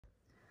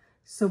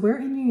So we're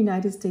in your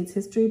United States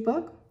history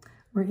book.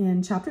 We're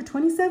in chapter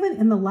 27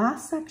 in the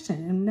last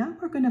section, and now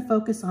we're going to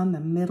focus on the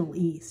Middle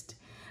East.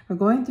 We're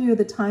going through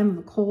the time of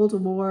the Cold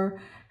War,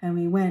 and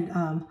we went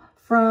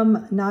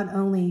from not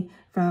only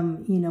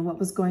from, what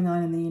was going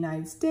on in the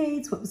United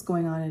States, what was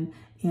going on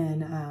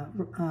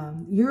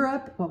in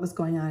Europe, what was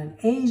going on in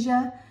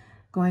Asia,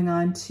 going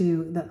on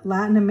to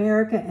Latin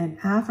America and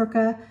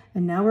Africa,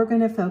 and now we're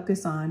going to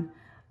focus on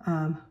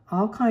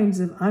all kinds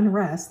of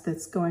unrest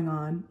that's going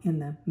on in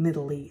the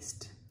Middle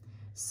East.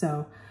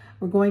 So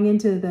we're going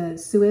into the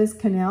Suez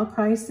Canal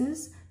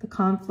crisis, the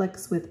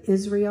conflicts with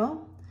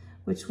Israel,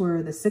 which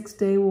were the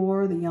Six-Day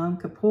War, the Yom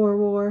Kippur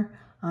War,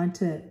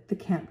 onto the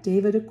Camp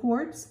David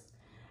Accords,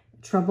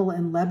 trouble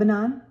in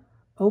Lebanon,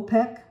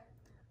 OPEC,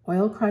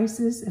 oil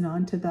crisis, and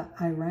onto the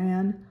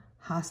Iran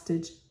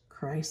hostage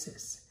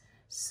crisis.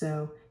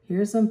 So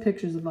here's some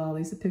pictures of all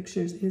these. The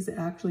pictures is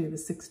actually the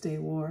Six-Day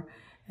War,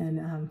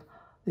 and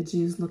the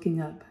Jews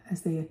looking up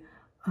as they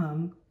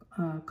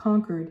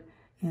conquered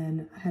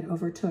and had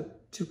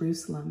overtook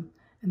Jerusalem,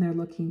 and they're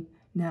looking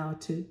now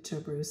to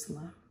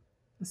Jerusalem.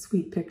 A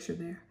sweet picture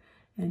there.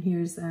 And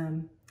here's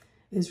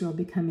Israel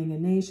becoming a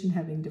nation,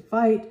 having to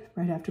fight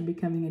right after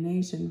becoming a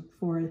nation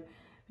for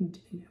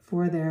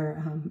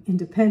their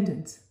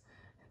independence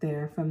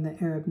there from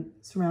the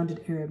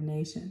surrounded Arab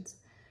nations.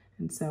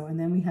 And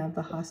then we have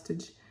the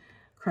hostage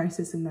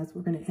crisis, and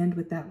we're going to end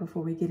with that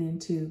before we get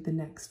into the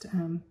next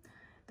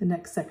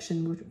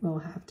section, which will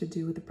have to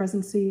do with the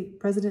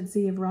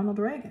presidency of Ronald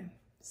Reagan.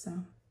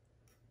 So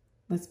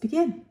let's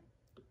begin.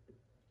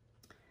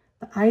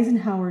 The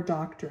Eisenhower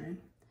Doctrine.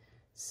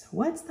 So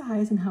what's the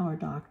Eisenhower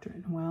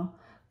Doctrine? Well,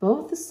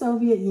 both the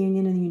Soviet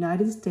Union and the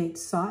United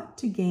States sought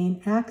to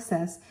gain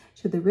access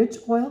to the rich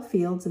oil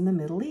fields in the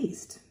Middle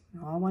East. We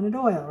all wanted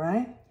oil,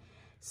 right?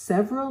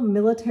 Several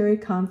military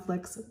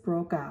conflicts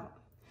broke out.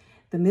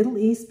 The Middle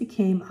East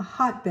became a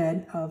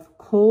hotbed of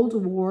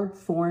Cold War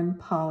foreign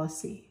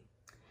policy.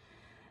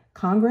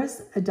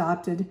 Congress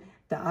adopted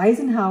the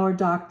Eisenhower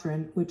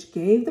Doctrine, which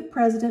gave the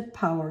president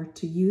power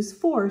to use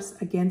force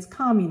against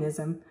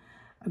communism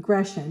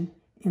aggression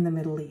in the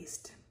Middle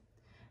East.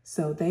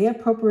 So they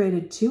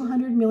appropriated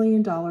 $200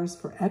 million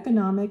for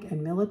economic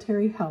and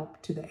military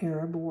help to the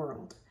Arab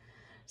world.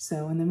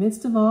 So in the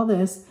midst of all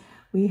this,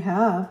 we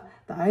have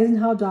the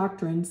Eisenhower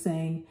Doctrine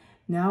saying,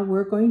 now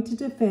we're going to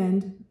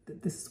defend,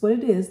 this is what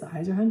it is, the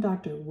Eisenhower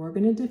Doctrine, we're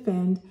going to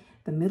defend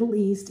the Middle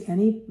East,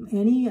 any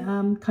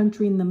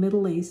country in the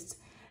Middle East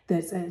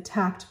that's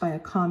attacked by a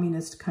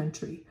communist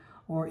country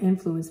or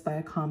influenced by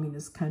a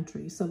communist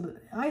country. So the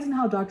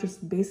Eisenhower Doctrine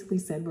basically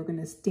said we're going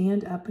to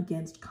stand up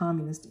against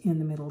communists in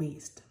the Middle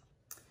East.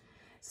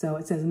 So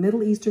it says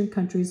Middle Eastern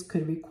countries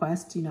could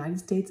request United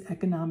States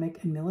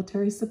economic and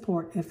military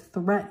support if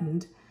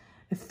threatened,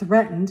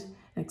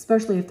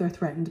 especially if they're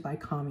threatened by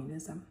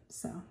communism.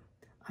 So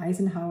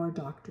Eisenhower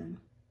Doctrine.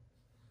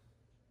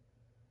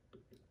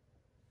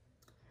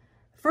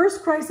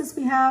 First crisis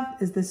we have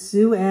is the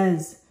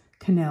Suez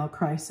Canal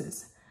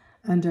crisis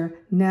under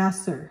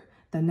Nasser,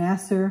 the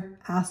Nasser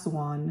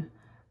Aswan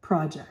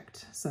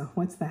project. So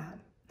what's that?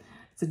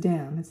 It's a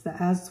dam. It's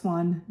the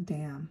Aswan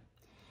Dam.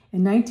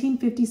 In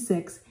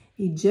 1956,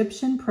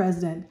 Egyptian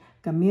President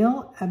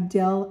Gamal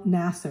Abdel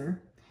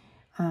Nasser,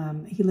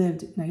 he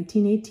lived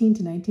 1918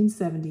 to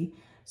 1970,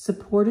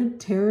 supported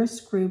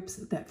terrorist groups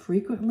that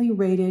frequently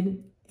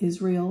raided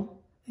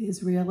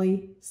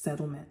Israeli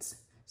settlements.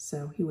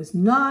 So he was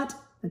not,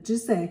 let's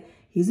just say,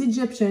 he's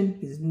Egyptian.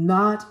 He's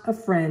not a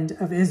friend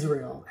of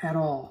Israel at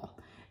all,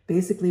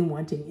 basically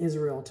wanting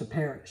Israel to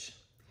perish.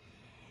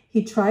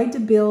 He tried to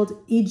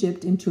build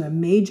Egypt into a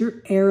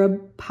major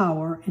Arab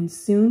power and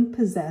soon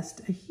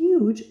possessed a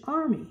huge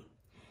army.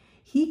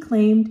 He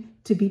claimed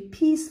to be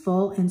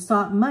peaceful and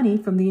sought money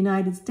from the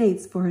United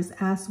States for his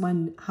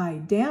Aswan High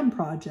Dam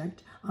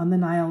project on the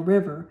Nile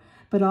River,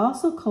 but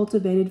also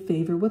cultivated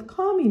favor with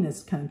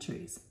communist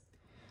countries.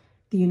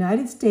 The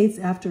United States,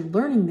 after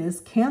learning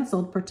this,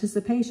 canceled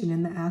participation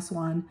in the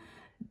Aswan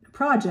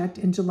project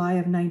in July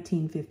of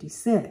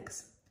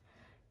 1956.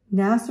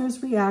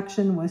 Nasser's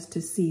reaction was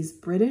to seize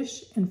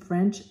British and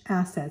French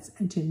assets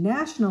and to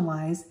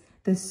nationalize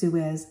the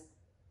Suez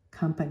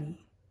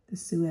Company, the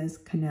Suez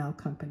Canal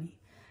Company.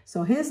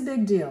 So his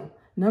big deal,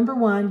 number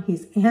one,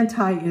 he's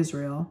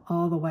anti-Israel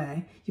all the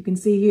way. You can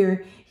see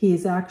here he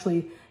is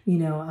actually,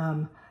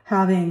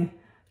 having,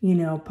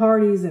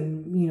 parties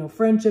and,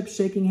 friendships,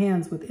 shaking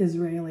hands with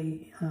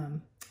Israeli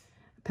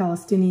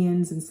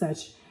Palestinians and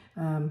such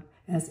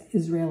as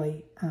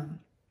Israeli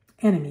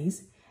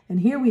enemies.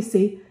 And here we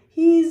see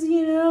he's,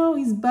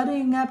 he's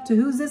buddying up to,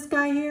 who's this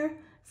guy here?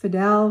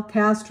 Fidel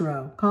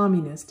Castro,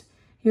 communist.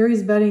 Here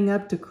he's buddying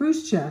up to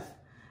Khrushchev,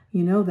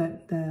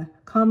 that the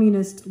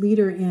communist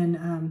leader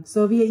in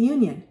Soviet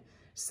Union.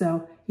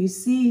 So you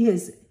see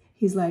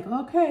he's like,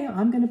 okay,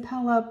 I'm going to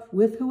pal up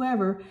with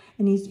whoever.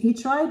 And he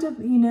tried to,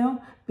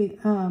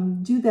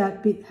 do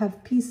that,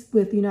 have peace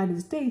with the United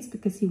States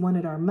because he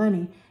wanted our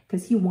money,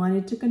 because he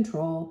wanted to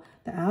control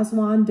the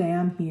Aswan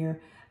Dam here,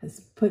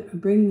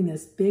 bringing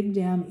this big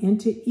dam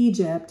into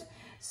Egypt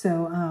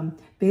So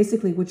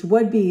basically, which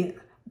would be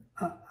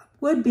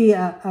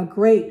a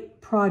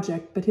great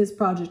project, but his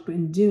project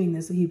in doing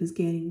this, he was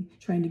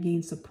trying to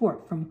gain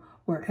support from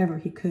wherever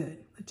he could.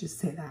 Let's just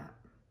say that.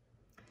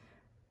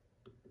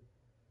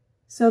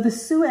 So the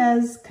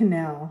Suez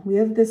Canal, we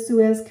have the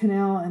Suez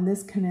Canal, and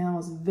this canal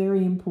is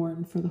very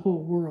important for the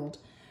whole world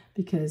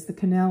because the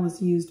canal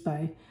was used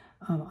by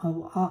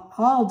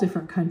all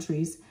different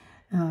countries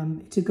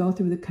to go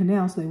through the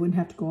canal, so they wouldn't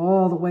have to go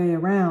all the way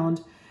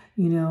around,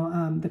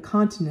 the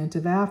continent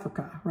of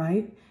Africa,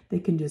 right? They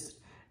can just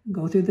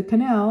go through the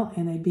canal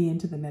and they'd be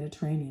into the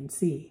Mediterranean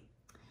Sea.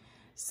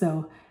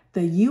 So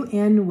the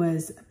UN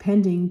was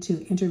pending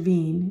to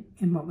intervene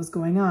in what was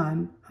going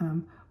on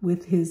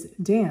with his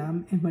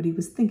dam and what he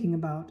was thinking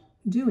about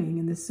doing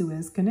in the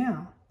Suez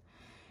Canal.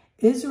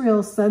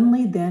 Israel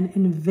suddenly then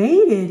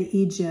invaded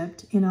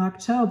Egypt in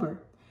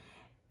October,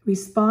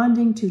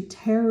 responding to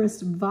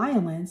terrorist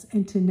violence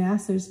and to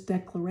Nasser's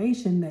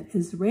declaration that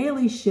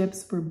Israeli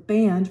ships were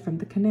banned from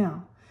the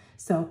canal.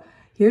 So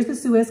here's the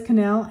Suez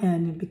Canal,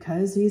 and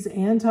because he's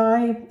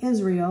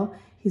anti-Israel,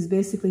 he's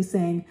basically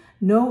saying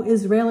no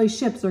Israeli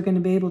ships are going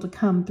to be able to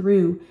come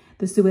through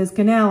the Suez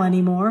Canal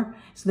anymore.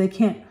 So they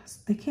can't,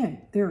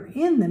 they're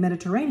in the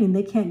Mediterranean,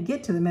 they can't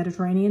get to the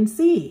Mediterranean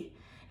Sea.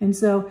 And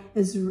so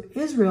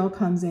Israel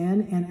comes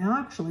in and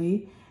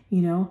actually,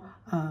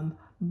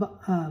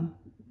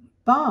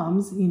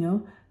 bombs,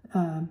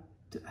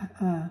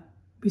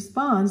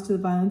 responds to the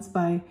violence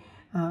by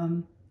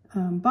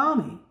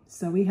bombing.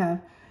 So we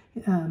have,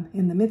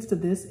 in the midst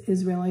of this,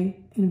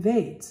 Israeli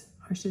invades,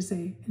 or I should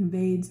say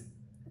invades,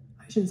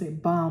 I shouldn't say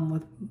bomb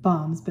with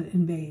bombs, but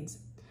invades.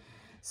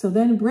 So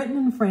then Britain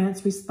and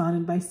France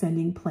responded by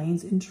sending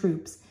planes and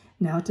troops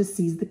now to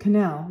seize the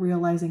canal,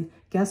 realizing,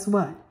 guess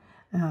what?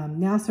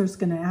 Nasser's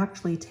going to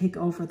actually take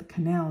over the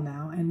canal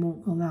now and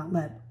will not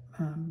let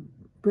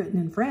Britain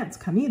and France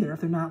come either if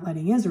they're not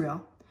letting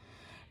Israel.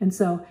 And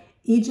so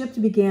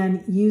Egypt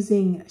began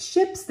using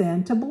ships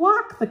then to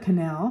block the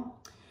canal,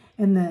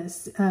 and the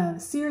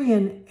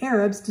Syrian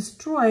Arabs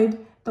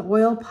destroyed the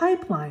oil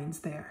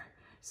pipelines there.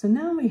 So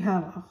now we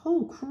have a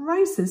whole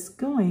crisis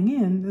going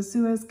in the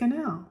Suez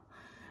Canal.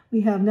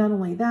 We have not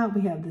only that,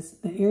 we have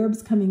the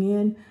Arabs coming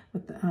in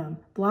with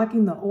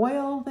blocking the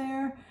oil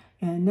there,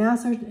 and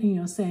Nasser,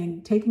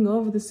 saying taking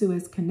over the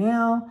Suez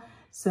Canal.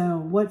 So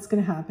what's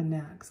going to happen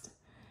next?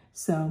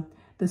 So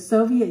the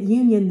Soviet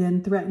Union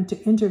then threatened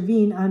to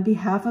intervene on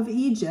behalf of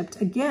Egypt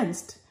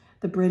against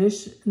the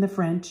British and the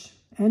French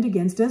and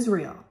against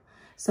Israel.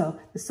 So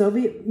the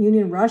Soviet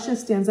Union, Russia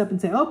stands up and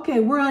say,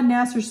 okay, we're on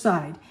Nasser's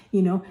side.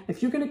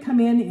 If you're going to come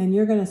in and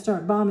you're going to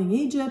start bombing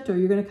Egypt, or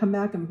you're going to come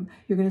back and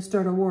you're going to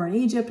start a war in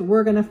Egypt,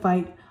 we're going to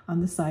fight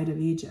on the side of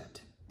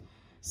Egypt.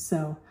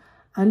 So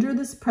under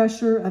this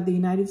pressure of the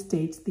United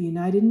States, the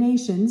United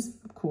Nations,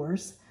 of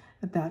course,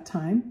 at that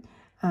time,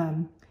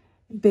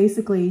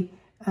 basically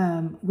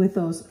with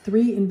those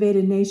 3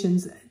 invaded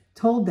nations,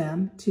 told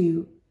them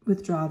to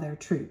withdraw their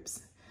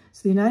troops.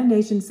 So the United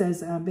Nations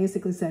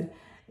basically said,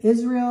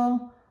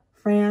 Israel,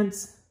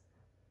 France,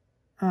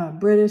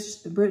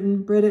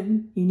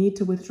 Britain, you need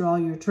to withdraw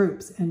your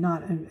troops and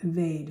not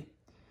invade.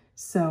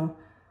 So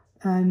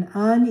an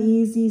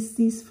uneasy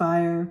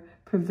ceasefire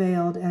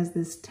prevailed as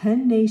this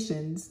 10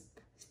 nations,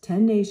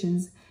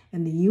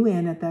 and the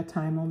UN at that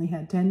time only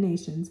had 10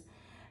 nations.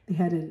 They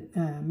had an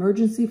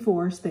emergency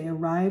force. They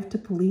arrived to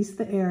police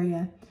the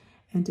area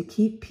and to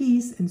keep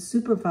peace and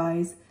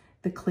supervise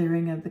the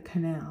clearing of the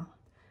canal.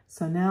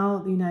 So now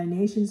the United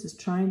Nations is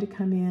trying to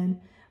come in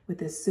with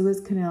this Suez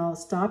Canal,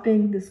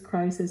 stopping this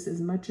crisis as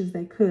much as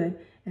they could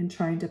and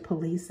trying to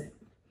police it.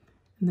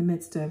 In the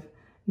midst of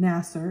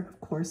Nasser,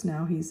 of course,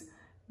 now he's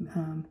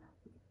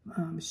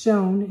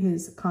shown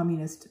his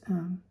communist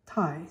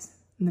ties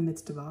in the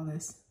midst of all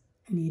this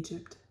in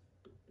Egypt.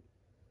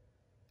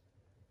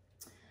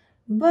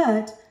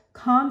 But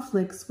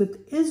conflicts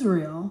with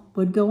Israel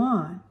would go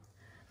on.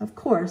 Of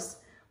course,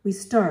 we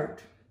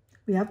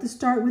have to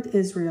start with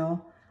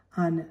Israel.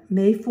 On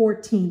May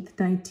 14th,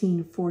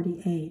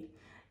 1948,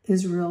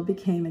 Israel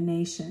became a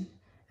nation,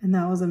 and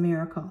that was a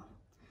miracle.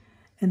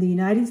 And the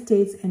United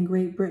States and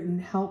Great Britain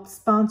helped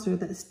sponsor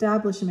the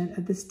establishment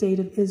of the State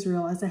of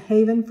Israel as a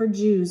haven for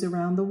Jews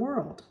around the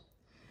world.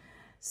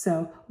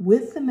 So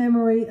with the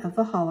memory of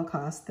the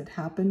Holocaust that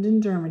happened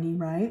in Germany,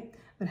 right?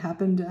 That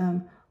happened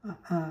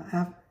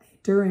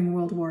during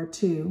World War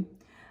II,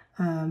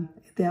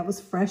 that was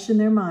fresh in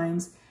their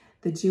minds.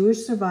 The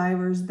Jewish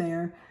survivors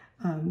there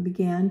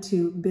began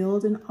to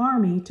build an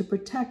army to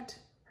protect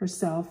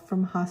herself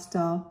from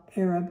hostile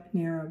Arab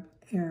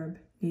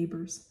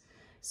neighbors.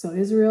 So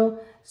Israel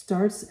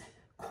starts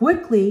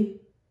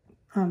quickly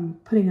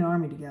putting an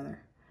army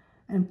together,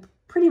 and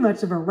pretty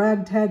much of a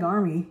ragtag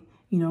army,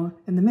 in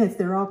the midst.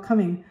 They're all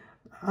coming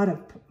out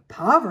of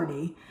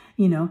poverty,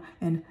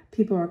 and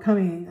people are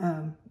coming,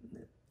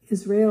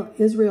 Israel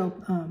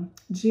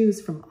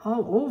Jews from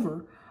all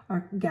over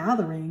are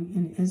gathering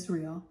in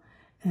Israel.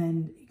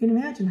 And you can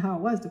imagine how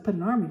it was to put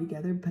an army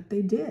together, but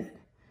they did.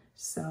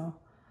 So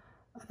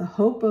the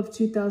hope of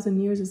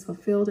 2,000 years is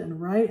fulfilled,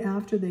 and right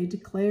after they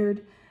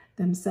declared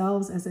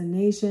themselves as a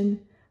nation,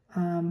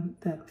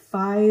 the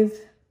 5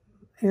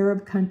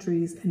 Arab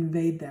countries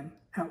invade them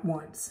at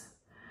once.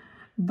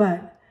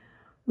 But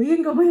we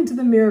can go into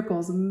the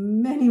miracles.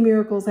 Many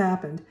miracles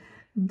happened,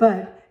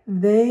 but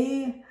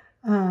they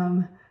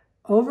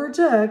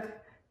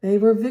they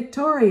were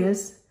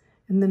victorious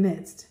in the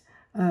midst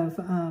of,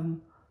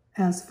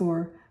 as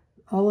for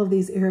all of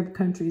these Arab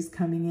countries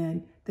coming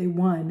in, they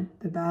won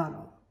the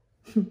battle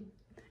in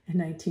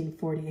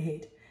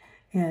 1948.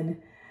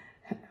 And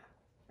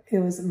it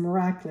was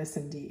miraculous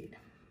indeed.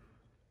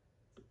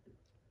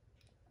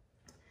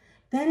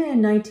 Then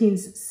in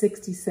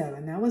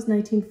 1967, that was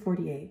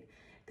 1948.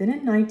 Then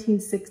in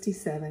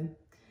 1967,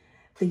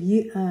 the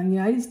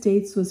United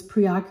States was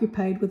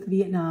preoccupied with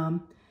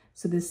Vietnam.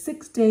 So the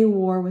 6-Day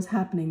War was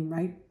happening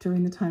right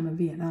during the time of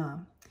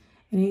Vietnam.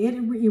 And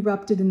it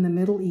erupted in the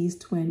Middle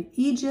East when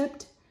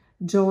Egypt,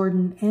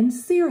 Jordan, and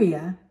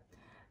Syria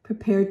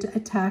prepared to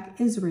attack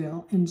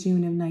Israel in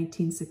June of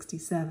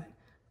 1967.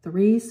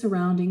 3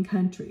 surrounding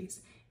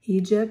countries,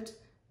 Egypt,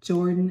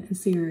 Jordan, and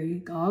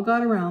Syria, all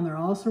got around. They're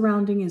all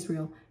surrounding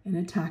Israel and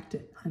attacked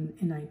it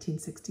in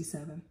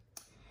 1967.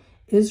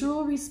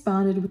 Israel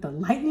responded with a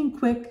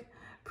lightning-quick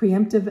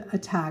preemptive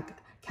attack,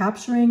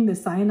 capturing the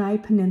Sinai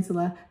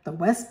Peninsula, the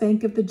West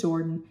Bank of the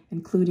Jordan,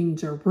 including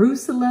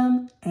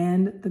Jerusalem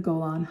and the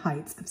Golan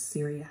Heights of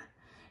Syria.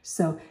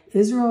 So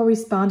Israel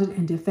responded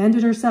and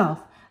defended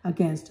herself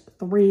against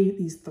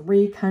these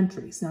 3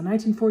 countries. Now,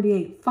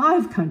 1948,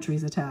 5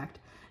 countries attacked.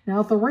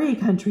 Now 3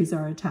 countries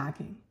are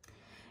attacking.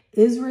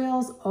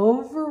 Israel's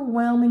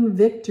overwhelming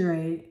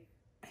victory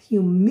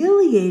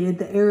humiliated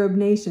the Arab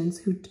nations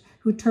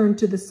who turned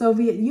to the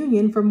Soviet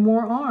Union for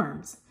more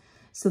arms.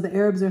 So the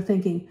Arabs are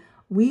thinking,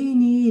 we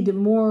need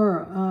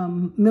more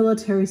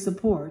military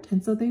support.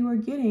 And so they were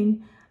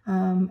getting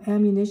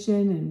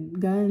ammunition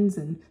and guns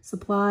and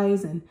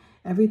supplies and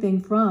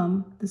everything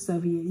from the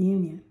Soviet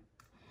Union.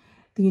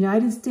 The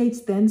United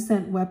States then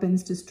sent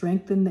weapons to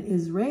strengthen the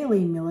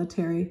Israeli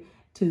military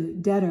to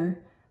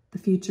deter the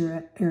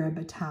future Arab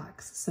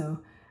attacks. So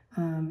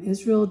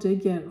Israel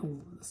did get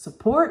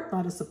support, a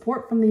lot of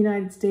support from the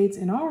United States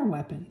in our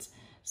weapons.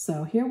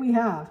 So here we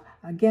have,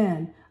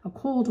 again, a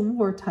Cold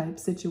War type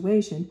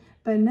situation,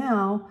 but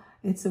now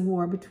it's a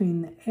war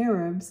between the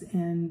Arabs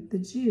and the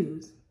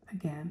Jews,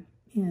 again,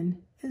 in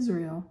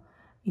Israel,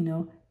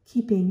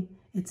 keeping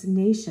its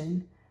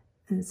nation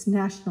and its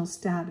national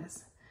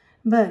status.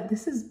 But the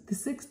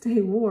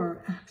 6-Day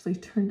War actually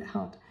turned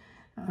out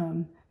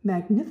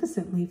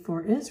magnificently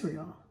for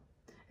Israel.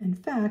 In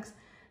fact,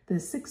 the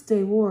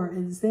 6-Day War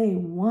is they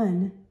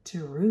won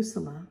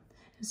Jerusalem.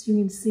 As you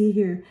can see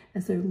here,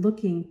 as they're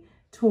looking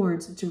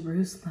towards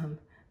Jerusalem,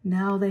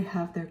 now they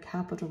have their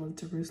capital of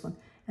Jerusalem.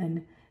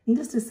 And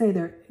needless to say,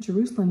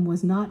 Jerusalem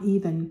was not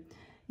even,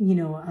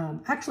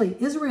 actually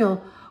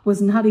Israel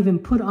was not even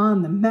put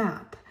on the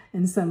map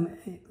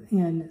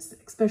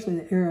especially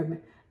the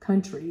Arab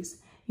countries,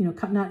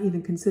 not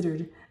even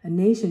considered a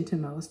nation to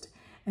most.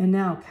 And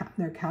now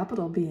their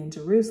capital being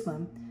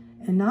Jerusalem.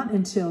 And not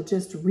until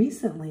just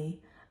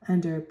recently,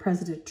 under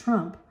President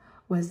Trump,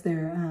 was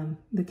the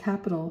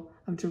capital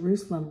of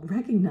Jerusalem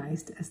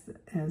recognized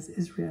as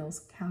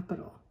Israel's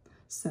capital.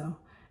 So,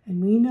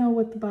 and we know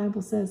what the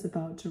Bible says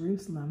about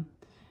Jerusalem,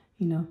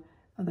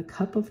 the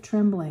cup of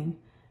trembling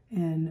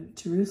and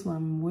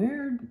Jerusalem,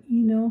 where,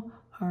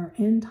 our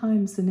end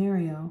time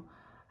scenario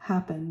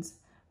happens,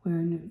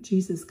 where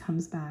Jesus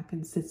comes back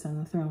and sits on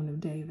the throne of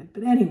David.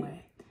 But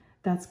anyway,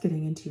 that's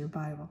getting into your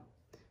Bible.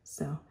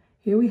 So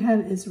here we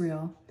have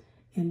Israel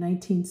in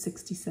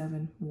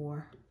 1967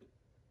 war.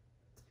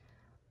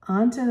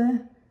 On to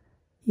the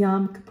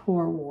Yom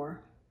Kippur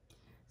War.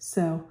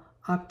 So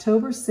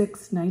October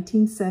 6,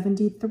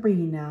 1973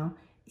 now,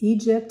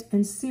 Egypt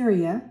and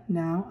Syria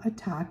now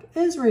attack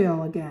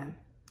Israel again.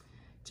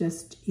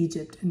 Just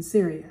Egypt and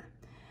Syria.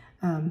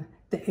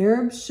 The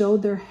Arabs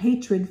showed their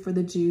hatred for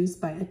the Jews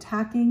by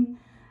attacking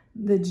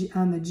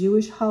on the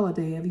Jewish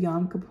holiday of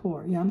Yom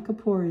Kippur. Yom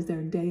Kippur is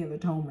their Day of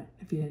Atonement,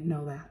 if you didn't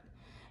know that.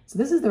 So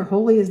this is their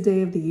holiest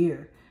day of the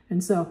year.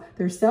 And so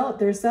they're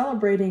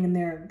celebrating in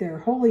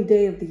their holy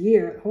day of the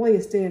year,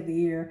 holiest day of the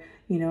year,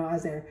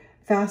 as they're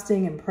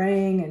fasting and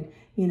praying and,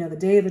 the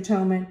Day of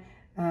Atonement.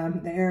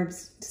 The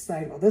Arabs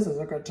decide, well, this is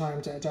a good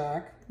time to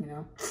attack,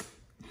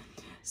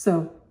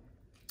 So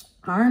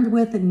armed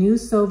with new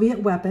Soviet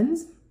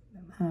weapons,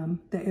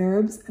 the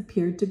Arabs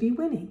appeared to be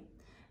winning.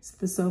 So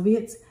the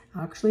Soviets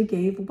actually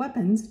gave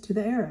weapons to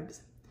the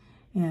Arabs,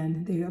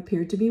 and they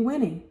appeared to be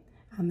winning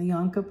on the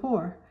Yom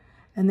Kippur.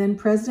 And then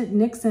President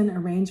Nixon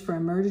arranged for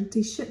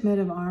emergency shipment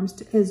of arms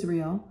to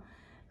Israel.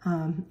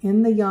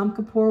 In the Yom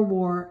Kippur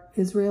War,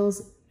 Israel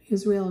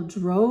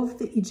drove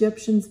the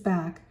Egyptians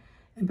back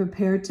and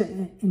prepared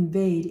to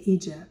invade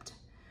Egypt.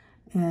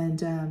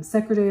 And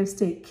Secretary of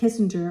State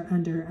Kissinger,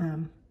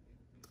 under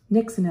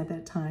Nixon at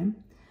that time,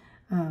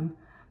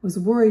 was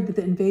worried that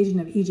the invasion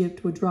of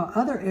Egypt would draw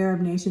other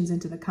Arab nations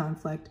into the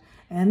conflict.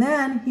 And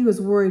then he was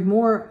worried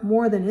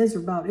more than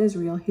about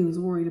Israel. He was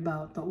worried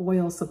about the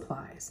oil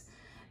supplies,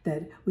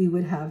 that we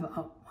would have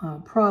a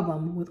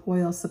problem with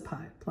oil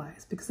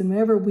supplies. Because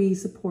whenever we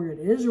supported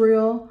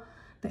Israel,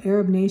 the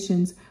Arab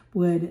nations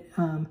would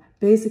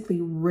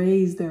basically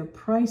raise their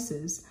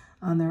prices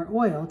on their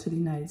oil to the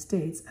United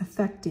States,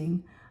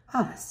 affecting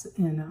us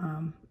in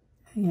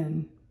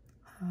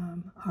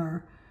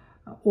our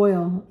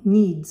oil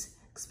needs,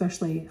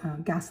 especially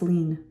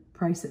gasoline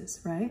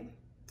prices, right?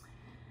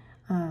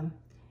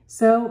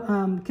 So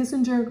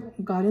Kissinger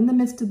got in the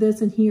midst of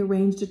this, and he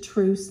arranged a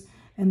truce,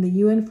 and the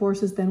UN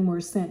forces then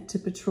were sent to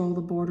patrol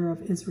the border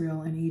of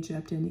Israel and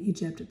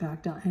Egypt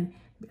backed down. And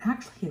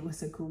actually, it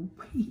was a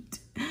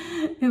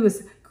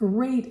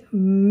great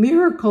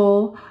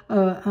miracle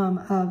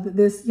of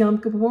this Yom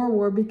Kippur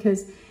War,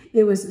 because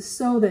it was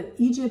so that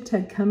Egypt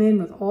had come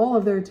in with all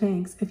of their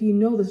tanks, if you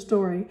know the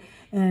story,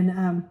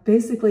 and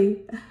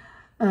basically,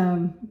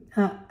 in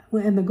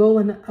the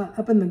Golan,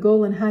 up in the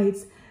Golan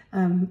Heights,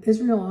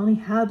 Israel only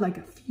had like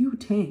a few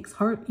tanks,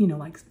 like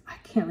I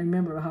can't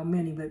remember how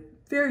many, but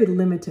very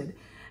limited,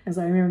 as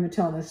I remember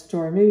telling this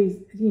story.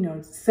 Maybe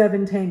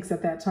 7 tanks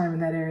at that time in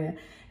that area,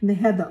 and they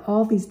had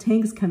all these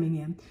tanks coming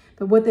in.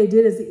 But what they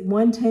did is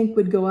one tank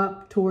would go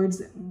up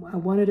towards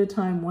one at a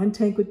time. One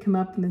tank would come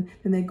up, and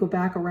then they'd go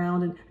back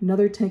around, and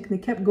another tank, and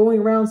they kept going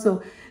around.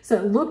 So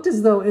it looked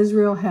as though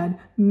Israel had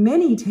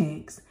many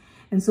tanks.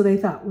 And so they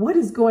thought, what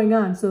is going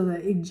on? So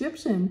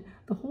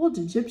the whole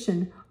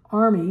Egyptian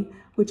army,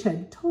 which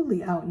had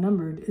totally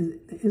outnumbered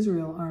the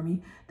Israel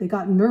army, they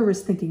got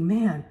nervous thinking,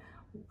 man,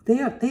 they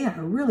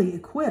are really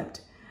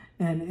equipped.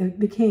 And it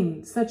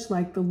became such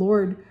like the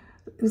Lord,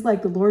 it was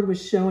like the Lord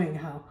was showing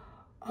how,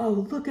 oh,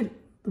 look at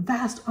the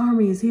vast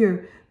armies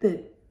here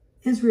that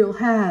Israel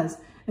has,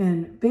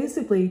 and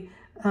basically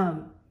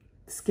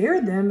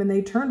scared them, and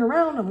they turned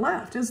around and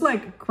left. It's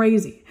like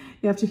crazy.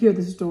 You have to hear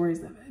the stories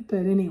of it.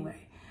 But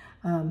anyway,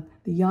 the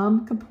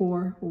Yom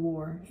Kippur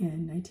War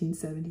in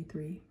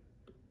 1973.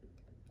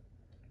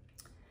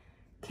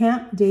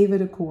 Camp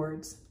David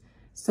Accords.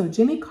 So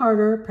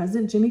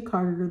President Jimmy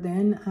Carter,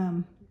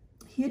 then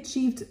he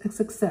achieved a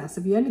success.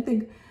 If you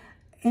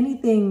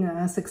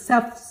anything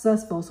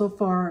successful so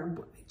far,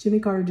 Jimmy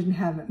Carter didn't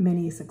have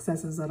many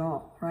successes at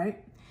all,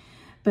 right?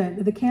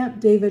 But the Camp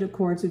David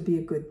Accords would be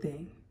a good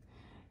thing,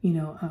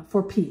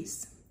 for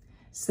peace.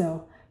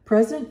 So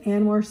President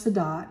Anwar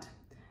Sadat,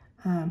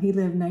 he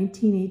lived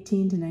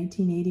 1918 to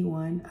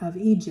 1981, of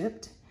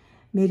Egypt,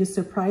 made a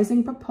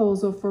surprising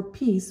proposal for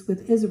peace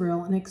with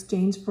Israel in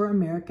exchange for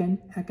American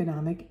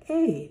economic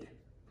aid.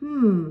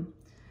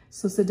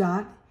 So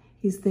Sadat,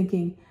 he's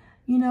thinking,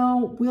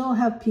 we'll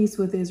have peace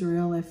with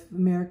Israel if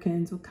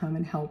Americans will come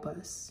and help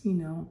us.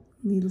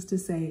 Needless to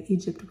say,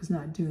 Egypt was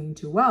not doing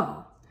too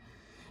well.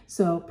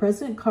 So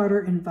President Carter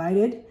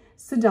invited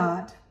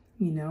Sadat,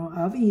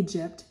 of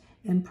Egypt,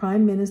 and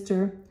Prime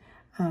Minister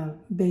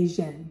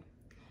Begin,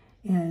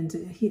 and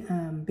he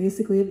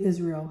basically of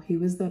Israel. He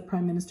was the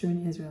Prime Minister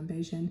in Israel,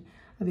 Begin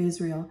of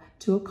Israel,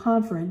 to a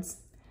conference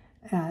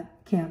at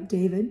Camp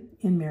David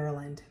in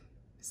Maryland.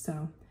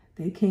 So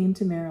they came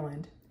to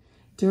Maryland.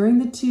 During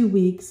the 2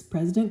 weeks,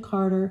 President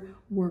Carter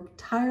worked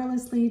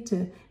tirelessly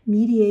to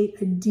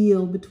mediate a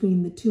deal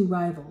between the two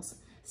rivals,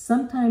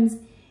 sometimes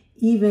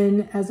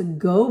even as a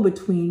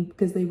go-between,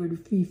 because they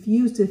would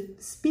refuse to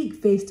speak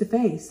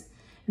face-to-face.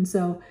 And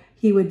so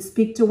he would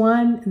speak to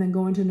one and then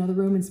go into another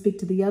room and speak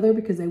to the other,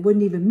 because they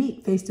wouldn't even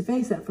meet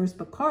face-to-face at first.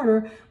 But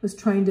Carter was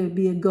trying to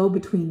be a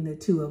go-between the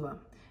two of them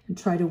and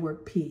try to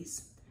work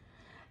peace.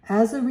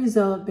 As a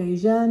result,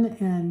 Begin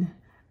and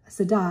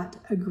Sadat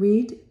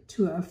agreed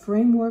to a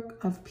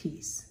framework of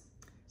peace.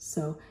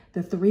 So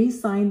the three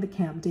signed the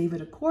Camp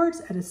David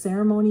Accords at a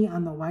ceremony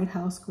on the White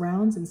House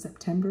grounds in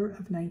September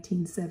of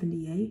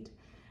 1978.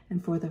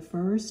 And for the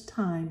first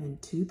time in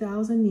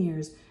 2,000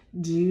 years,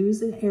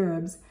 Jews and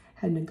Arabs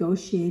had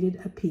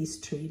negotiated a peace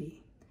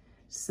treaty.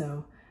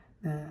 So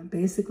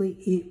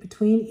basically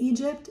between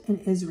Egypt and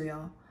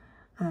Israel.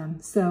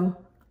 So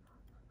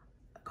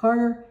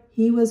Carter,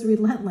 he was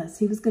relentless.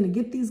 He was going to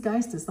get these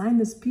guys to sign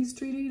this peace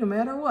treaty no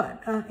matter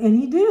what. And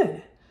he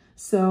did.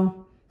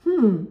 So,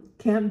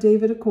 Camp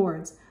David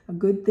Accords, a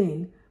good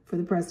thing for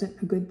the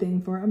president, a good thing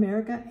for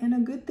America, and a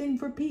good thing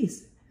for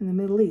peace in the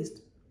Middle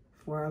East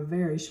for a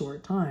very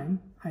short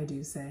time, I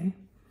do say.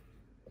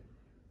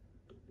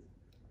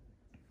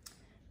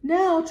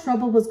 Now,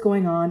 trouble was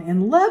going on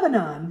in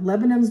Lebanon.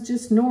 Lebanon's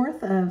just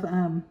north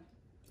of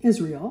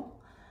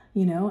Israel,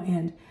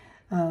 and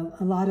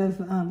a lot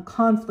of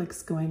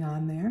conflicts going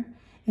on there.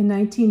 In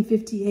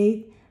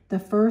 1958, the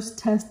first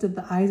test of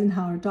the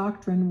Eisenhower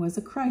Doctrine was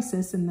a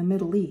crisis in the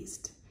Middle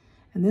East.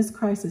 And this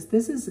crisis,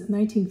 this is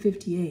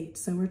 1958.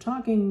 So we're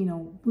talking,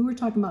 we were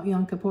talking about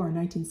Yom Kippur in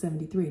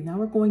 1973. Now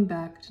we're going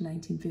back to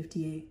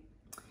 1958.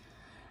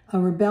 A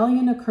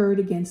rebellion occurred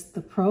against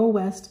the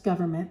pro-West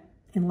government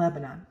in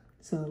Lebanon.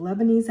 So the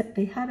Lebanese,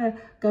 they had a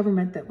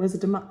government that was a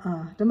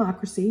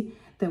democracy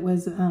that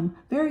was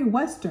very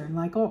Western,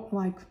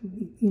 like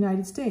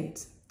United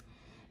States.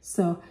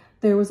 So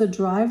there was a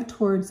drive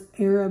towards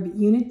Arab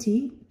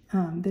unity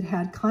that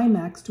had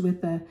climaxed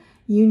with the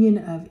union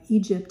of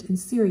Egypt and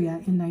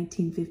Syria in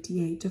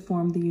 1958 to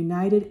form the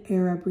United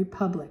Arab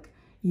Republic,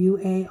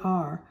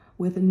 UAR,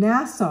 with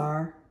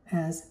Nasser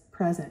as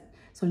president.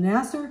 So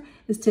Nasser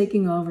is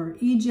taking over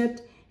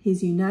Egypt.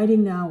 He's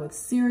uniting now with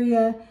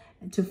Syria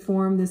to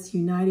form this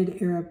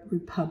United Arab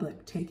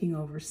Republic, taking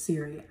over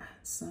Syria.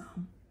 So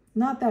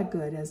not that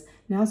good, as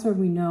Nasser,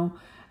 we know,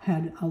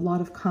 had a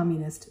lot of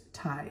communist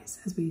ties,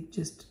 as we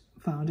just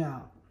found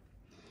out.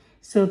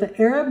 So the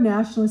Arab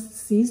nationalists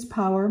seized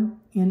power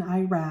in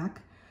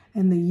Iraq,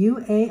 and the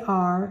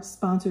UAR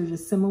sponsored a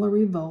similar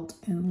revolt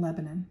in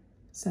Lebanon.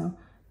 So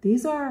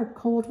these are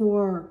Cold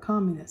War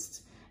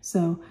communists.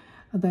 So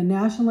the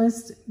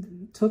nationalists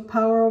took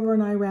power over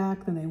in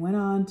Iraq, then they went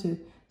on to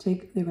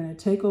they're going to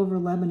take over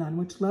Lebanon,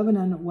 which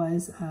Lebanon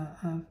was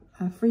a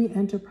free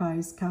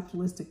enterprise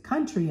capitalistic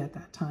country at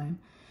that time.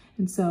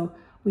 And so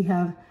we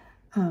have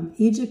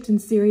Egypt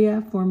and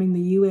Syria forming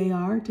the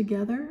UAR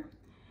together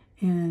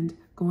and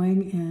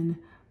going and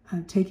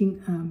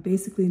taking,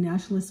 basically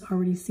nationalists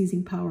already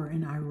seizing power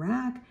in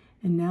Iraq.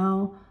 And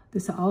now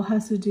this all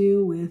has to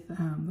do with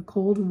the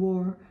Cold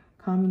War,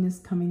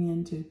 communists coming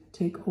in to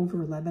take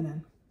over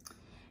Lebanon.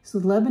 So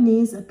the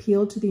Lebanese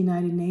appealed to the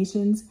United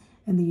Nations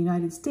and the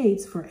United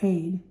States for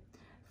aid.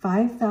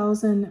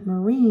 5,000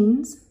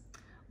 Marines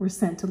were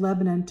sent to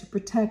Lebanon to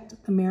protect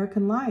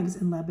American lives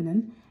in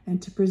Lebanon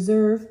and to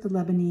preserve the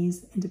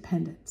Lebanese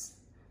independence.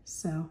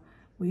 So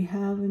we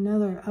have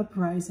another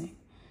uprising.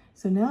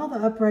 So now the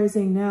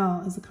uprising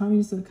now is the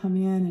communists have come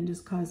in and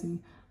just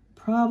causing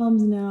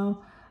problems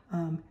now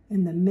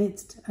in the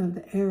midst of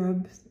the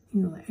Arabs,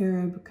 the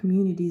Arab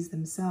communities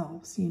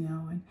themselves,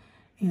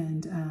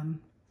 and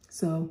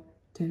so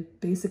to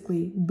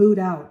basically boot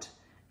out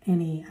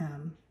any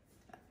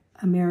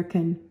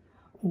American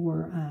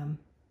or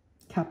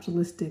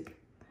capitalistic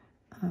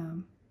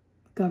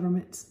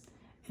governments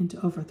and to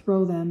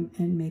overthrow them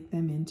and make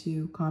them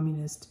into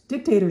communist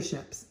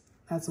dictatorships.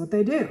 That's what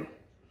they do.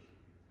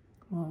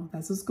 Well,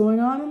 that's what's going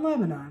on in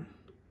Lebanon.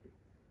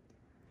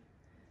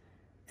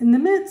 In the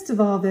midst of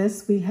all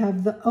this, we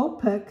have the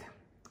OPEC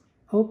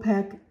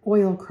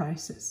oil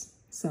crisis.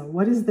 So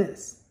what is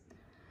this?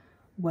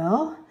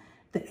 Well,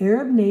 the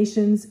Arab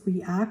nations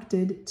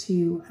reacted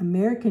to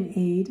American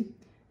aid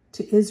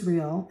to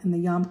Israel in the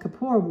Yom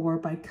Kippur War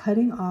by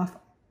cutting off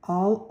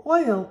all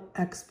oil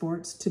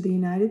exports to the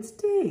United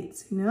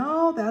States.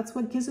 That's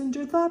what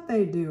Kissinger thought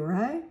they'd do,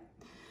 right?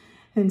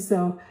 And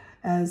so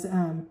as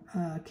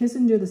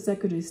Kissinger, the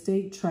Secretary of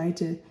State, tried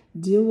to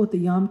deal with the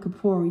Yom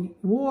Kippur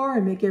War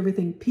and make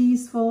everything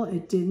peaceful,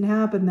 it didn't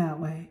happen that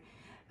way.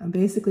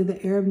 Basically,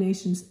 the Arab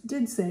nations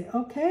did say,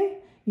 okay,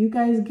 you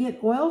guys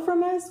get oil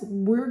from us,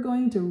 we're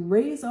going to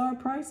raise our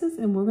prices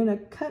and we're going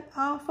to cut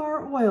off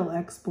our oil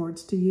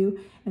exports to you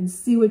and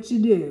see what you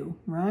do,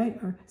 right?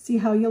 Or see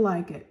how you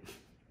like it.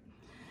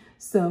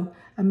 So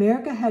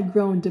America had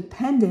grown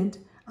dependent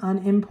on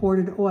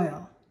imported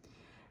oil.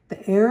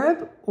 The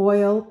Arab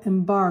oil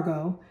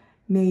embargo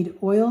made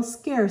oil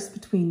scarce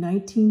between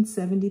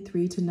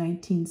 1973 to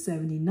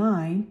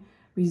 1979,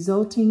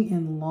 resulting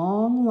in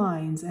long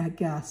lines at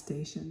gas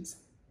stations.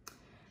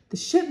 The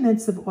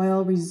shipments of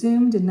oil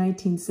resumed in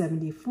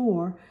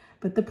 1974,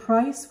 but the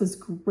price was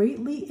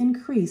greatly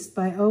increased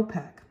by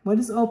OPEC. What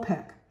is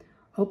OPEC?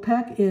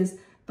 OPEC is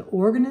the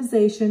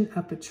Organization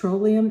of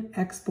Petroleum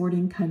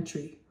Exporting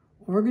Countries.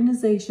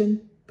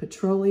 Organization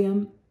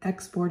Petroleum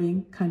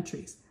Exporting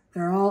Countries.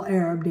 They're all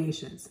Arab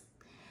nations.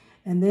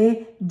 And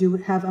they do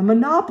have a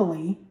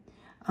monopoly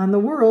on the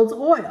world's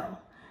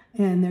oil.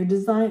 And they're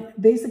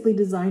basically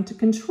designed to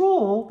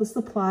control the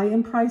supply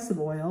and price of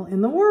oil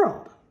in the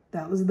world.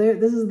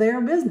 This is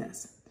their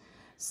business.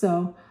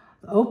 So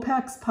the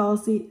OPEC's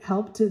policy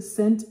helped to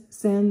send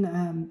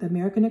the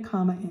American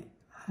economy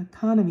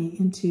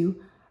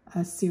into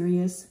a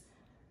serious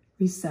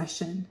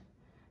recession.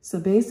 So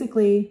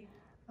basically,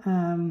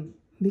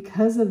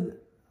 because of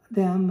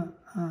them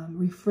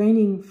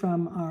refraining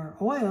from our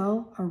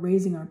oil or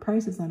raising our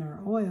prices on our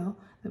oil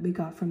that we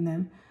got from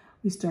them,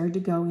 we started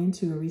to go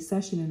into a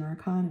recession in our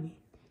economy.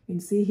 You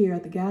can see here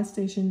at the gas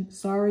station,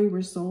 sorry,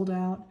 we're sold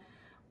out.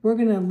 We're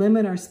going to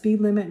limit our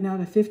speed limit now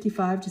to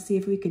 55 to see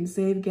if we can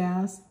save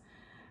gas.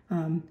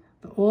 The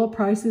oil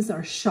prices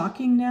are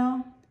shocking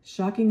now,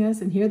 shocking us.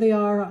 And here they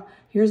are.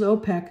 Here's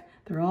OPEC.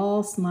 They're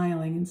all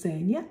smiling and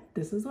saying, yeah,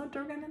 this is what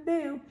they're going to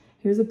do.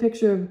 Here's a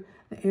picture of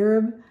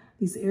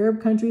these Arab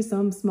countries,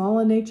 some small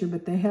in nature,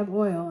 but they have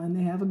oil and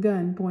they have a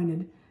gun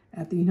pointed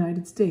at the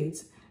United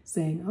States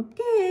saying,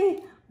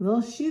 okay,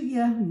 we'll shoot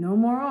you. No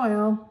more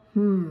oil.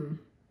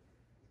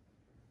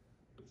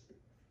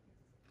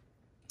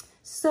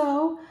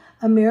 So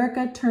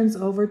America turns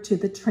over to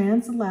the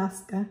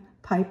Trans-Alaska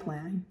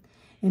Pipeline.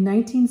 In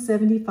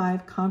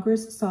 1975,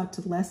 Congress sought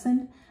to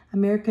lessen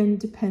American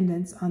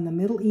dependence on the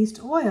Middle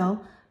East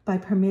oil by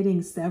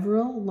permitting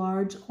several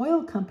large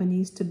oil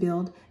companies to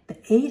build the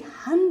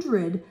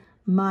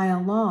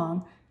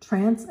 800-mile-long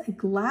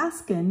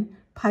Trans-Alaskan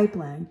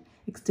Pipeline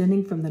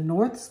extending from the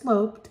North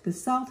Slope to the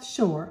South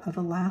Shore of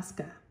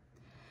Alaska.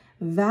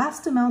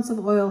 Vast amounts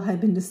of oil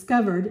had been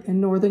discovered in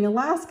northern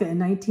Alaska in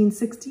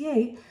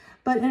 1968,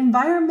 but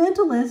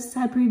environmentalists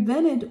had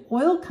prevented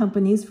oil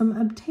companies from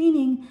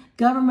obtaining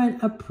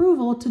government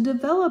approval to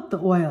develop the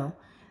oil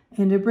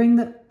and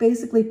to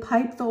basically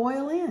pipe the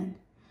oil in.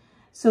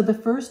 So the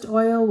first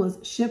oil was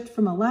shipped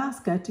from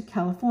Alaska to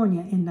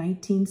California in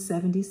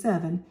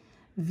 1977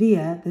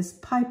 via this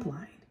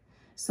pipeline.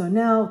 So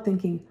now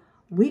thinking,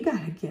 we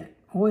got to get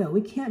oil.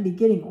 We can't be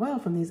getting oil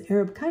from these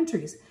Arab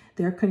countries.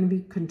 They're going to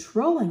be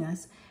controlling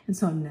us. And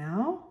so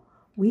now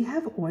we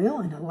have oil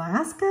in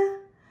Alaska.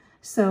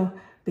 So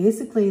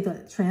basically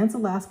the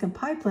Trans-Alaskan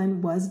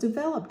Pipeline was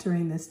developed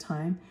during this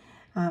time.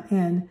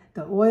 And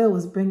the oil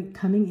was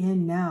coming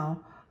in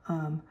now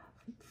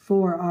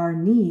for our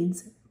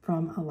needs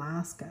from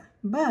Alaska.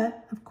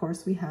 But of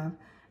course we have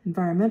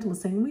environmentalists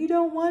saying, we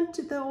don't want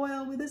the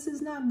oil. This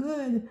is not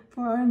good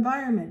for our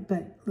environment.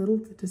 But little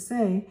to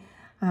say,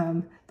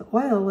 the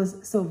oil was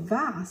so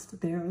vast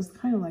there, it was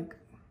kind of like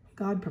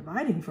God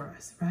providing for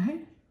us,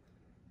 right?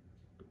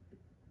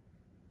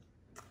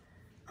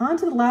 On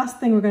to the last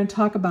thing we're going to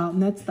talk about,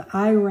 and that's the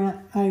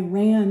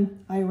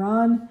Iran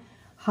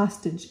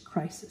hostage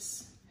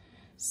crisis.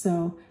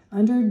 So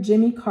under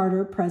Jimmy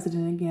Carter,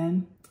 president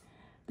again,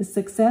 the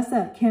success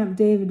at Camp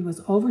David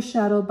was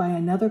overshadowed by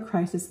another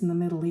crisis in the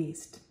Middle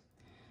East.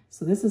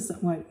 So this is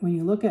what, when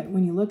you look at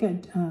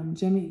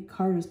Jimmy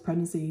Carter's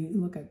presidency,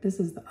 you look at, this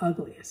is the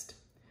ugliest.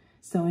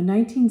 So in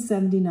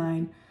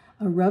 1979,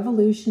 a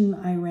revolution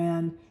in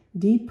Iran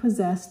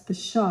depossessed the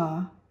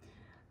Shah,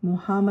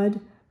 Mohammad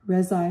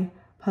Reza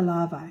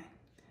Pahlavi.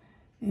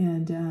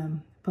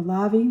 And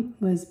Pahlavi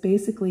was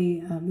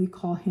basically, we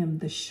call him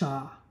the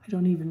Shah. I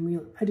didn't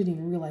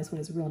even realize what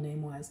his real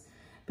name was,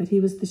 but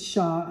he was the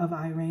Shah of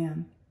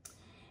Iran.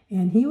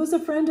 And he was a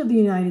friend of the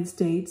United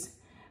States,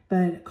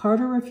 but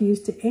Carter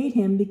refused to aid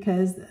him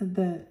because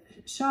the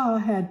Shah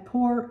had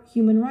poor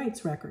human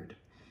rights record.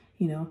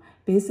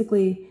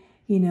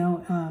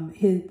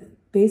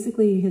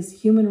 Basically,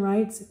 his human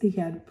rights, he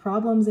had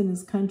problems in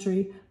his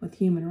country with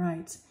human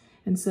rights.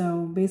 And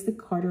so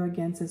basically Carter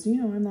again says,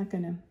 I'm not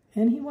going to,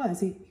 and he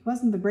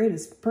wasn't the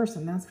greatest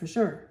person, that's for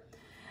sure.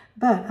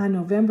 But on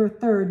November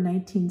 3rd,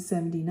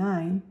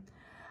 1979,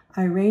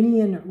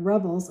 Iranian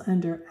rebels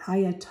under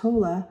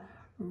Ayatollah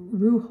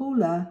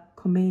Ruhollah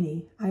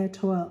Khomeini,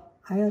 Ayatollah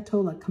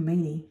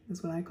Khomeini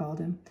is what I called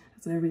him.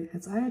 It's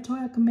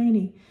Ayatollah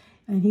Khomeini,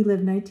 and he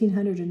lived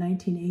 1900 to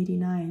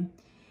 1989.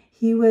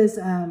 He was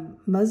a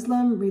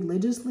Muslim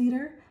religious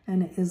leader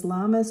and an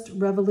Islamist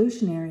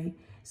revolutionary.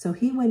 So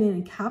he went in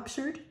and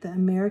captured the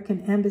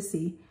American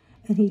embassy,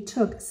 and he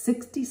took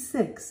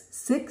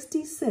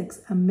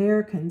 66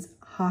 Americans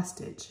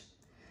hostage.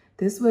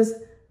 This was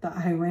the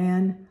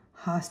Iran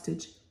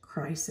hostage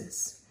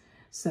crisis.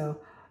 So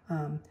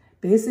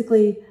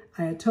basically,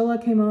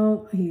 Ayatollah came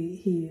out,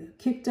 he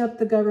kicked up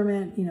the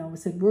government,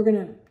 said, we're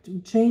going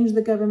to change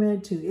the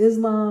government to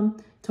Islam,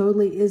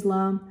 totally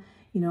Islam,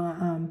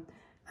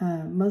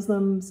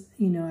 Muslims,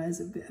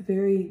 as a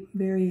very,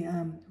 very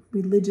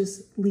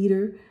religious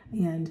leader,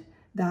 and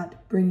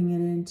that bringing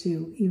it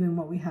into even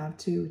what we have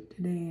today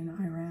in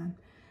Iran.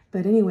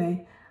 But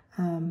anyway,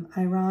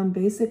 Iran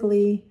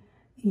basically,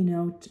 in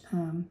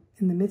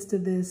the midst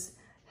of this,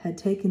 had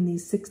taken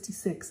these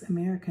 66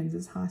 Americans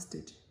as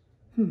hostage.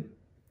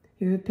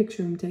 Here's a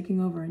picture of him taking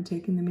over and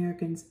taking the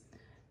Americans,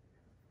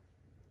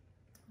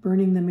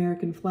 burning the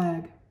American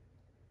flag.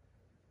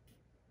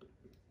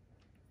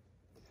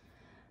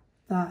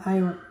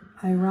 The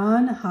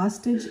Iran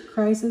hostage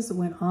crisis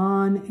went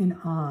on and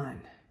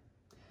on.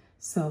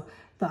 So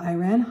the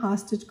Iran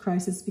hostage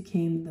crisis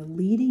became the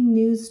leading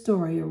news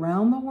story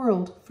around the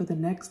world for the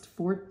next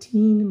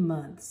 14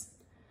 months.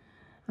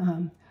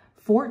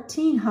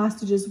 14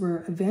 hostages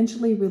were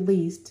eventually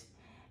released,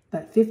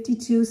 but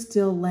 52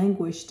 still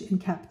languished in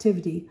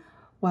captivity,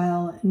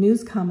 while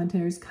news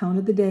commentators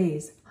counted the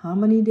days. How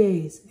many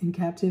days in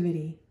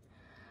captivity?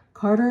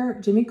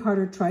 Jimmy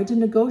Carter tried to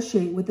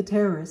negotiate with the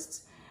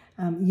terrorists,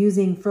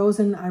 using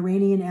frozen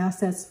Iranian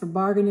assets for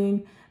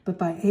bargaining, but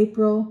by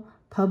April,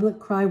 public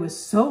cry was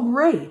so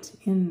great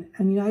in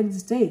the United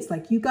States,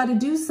 like, you got to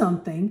do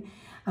something,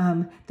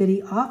 that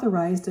he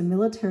authorized a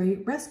military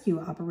rescue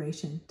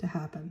operation to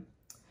happen.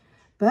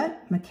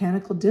 But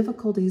mechanical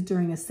difficulties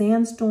during a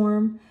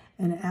sandstorm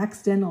and an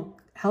accidental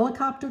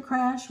helicopter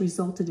crash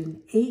resulted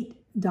in 8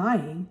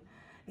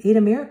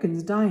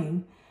 Americans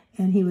dying,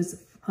 and he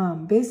was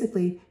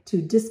basically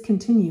to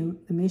discontinue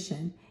the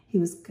mission. He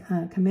was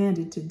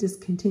commanded to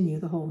discontinue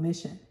the whole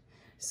mission.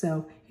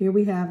 So here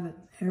we have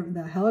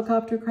the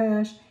helicopter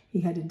crash.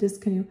 He had to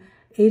discontinue.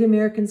 8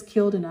 Americans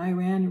killed in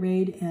Iran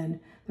raid, and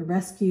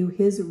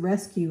his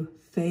rescue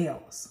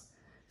fails.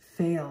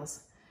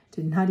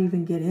 Did not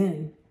even get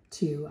in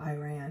to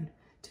Iran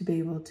to be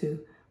able to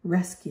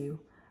rescue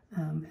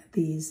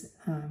these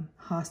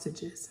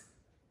hostages.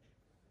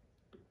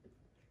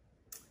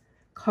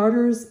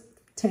 Carter's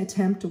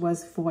attempt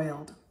was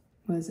foiled.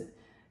 Was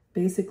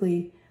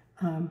basically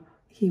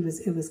he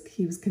was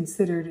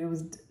considered, it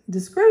was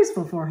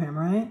disgraceful for him,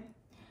 right?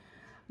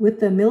 With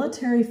the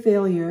military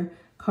failure,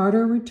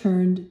 Carter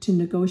returned to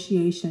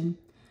negotiation,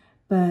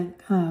 but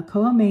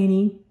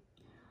Khomeini,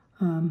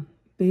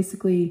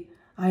 basically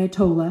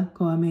Ayatollah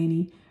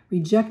Khomeini,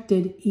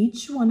 rejected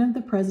each one of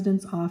the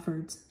president's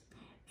offers,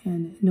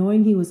 and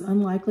knowing he was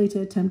unlikely to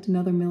attempt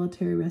another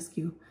military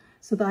rescue.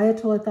 So the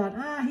Ayatollah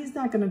thought, he's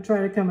not going to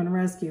try to come and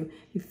rescue.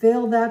 He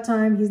failed that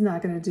time. He's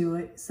not going to do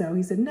it. So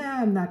he said,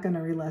 nah, I'm not going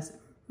to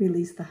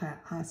release the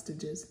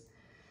hostages.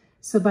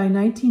 So by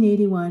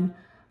 1981,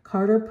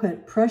 Carter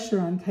put pressure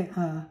on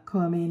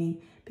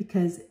Khomeini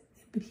because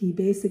he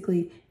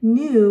basically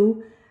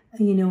knew,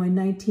 in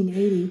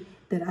 1980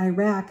 that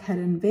Iraq had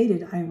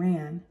invaded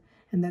Iran,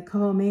 and that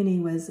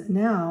Khomeini was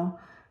now,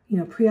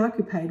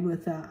 preoccupied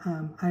with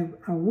a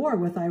war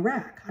with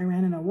Iraq.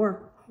 Iran in a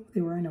war,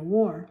 they were in a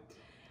war,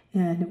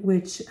 and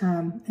which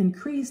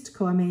increased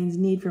Khomeini's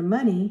need for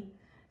money.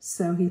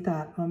 So he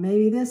thought, well,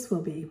 maybe this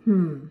will be,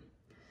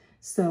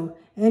 So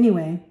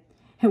anyway,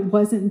 it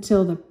wasn't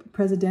until the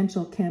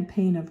presidential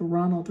campaign of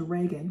Ronald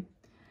Reagan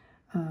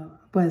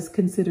was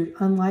considered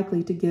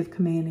unlikely to give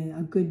Khomeini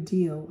a good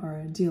deal or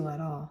a deal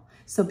at all.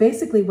 So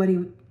basically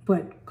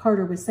what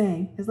Carter was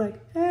saying is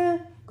like,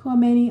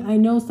 Khomeini, I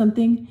know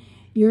something.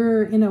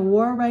 You're in a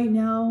war right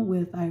now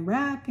with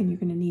Iraq and you're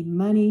going to need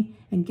money.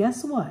 And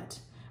guess what?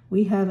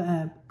 We have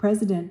a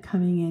president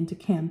coming in to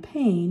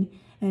campaign,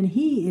 and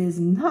he is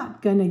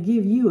not going to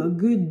give you a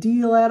good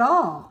deal at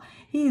all.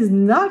 He's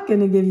not going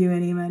to give you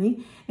any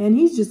money, and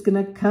he's just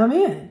going to come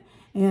in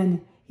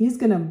and he's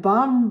going to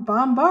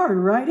bombard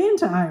right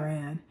into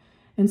Iran.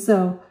 And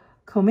so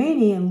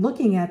Khomeini, and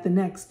looking at the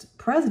next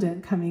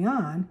president coming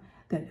on,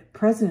 that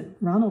President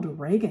Ronald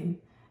Reagan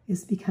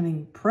is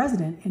becoming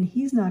president, and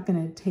he's not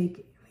going to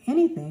take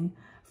anything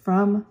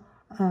from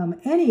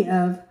any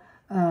of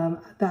the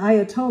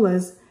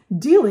Ayatollah's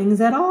dealings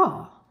at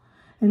all.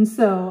 And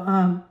so,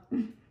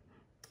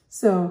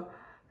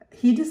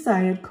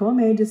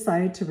 Khomeini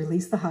decided to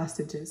release the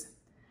hostages,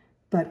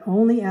 but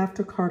only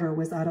after Carter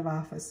was out of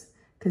office,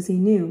 because he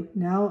knew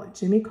now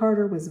Jimmy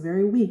Carter was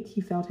very weak.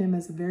 He felt him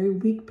as a very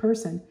weak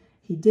person.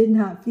 He did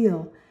not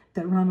feel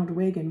that Ronald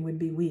Reagan would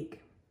be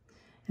weak.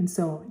 And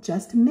so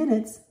just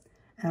minutes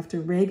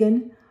after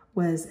Reagan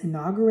was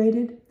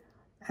inaugurated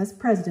as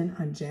president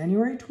on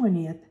January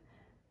 20th,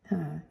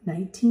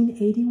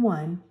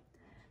 1981,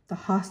 the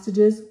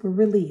hostages were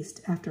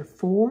released after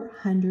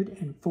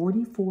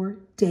 444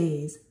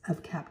 days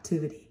of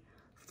captivity.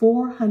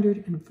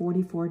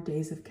 444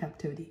 days of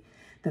captivity.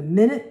 The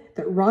minute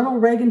that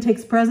Ronald Reagan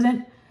takes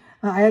president,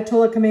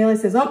 Ayatollah Khomeini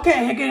says,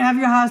 okay, you can have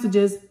your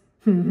hostages.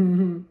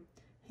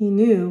 He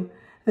knew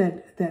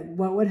that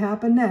what would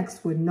happen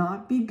next would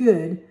not be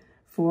good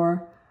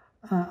for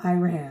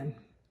Iran.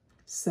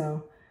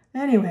 So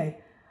anyway,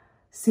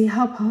 see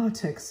how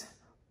politics,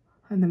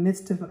 in the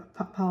midst of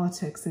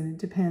politics, and it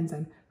depends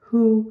on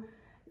who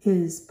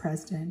is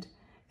president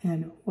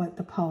and what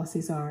the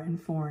policies are in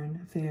foreign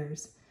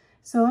affairs.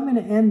 So I'm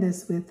going to end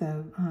this with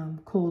a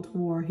Cold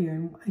War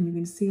here, and you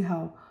can see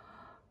how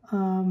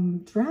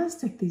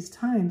drastic these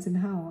times and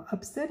how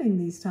upsetting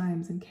these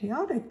times and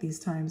chaotic these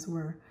times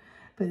were.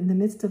 But in the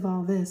midst of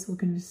all this, we're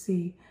going to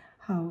see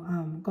how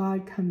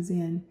God comes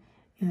in,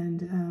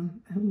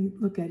 and we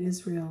look at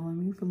Israel,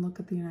 and we can look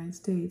at the United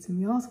States, and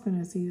we're also going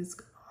to see it's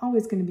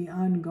always going to be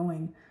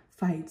ongoing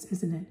fights,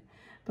 isn't it?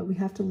 But we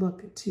have to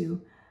look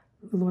to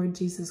the Lord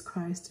Jesus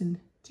Christ, and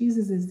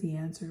Jesus is the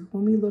answer.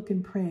 When we look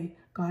and pray,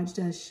 God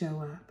does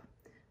show up.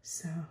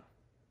 So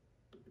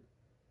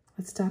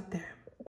let's stop there.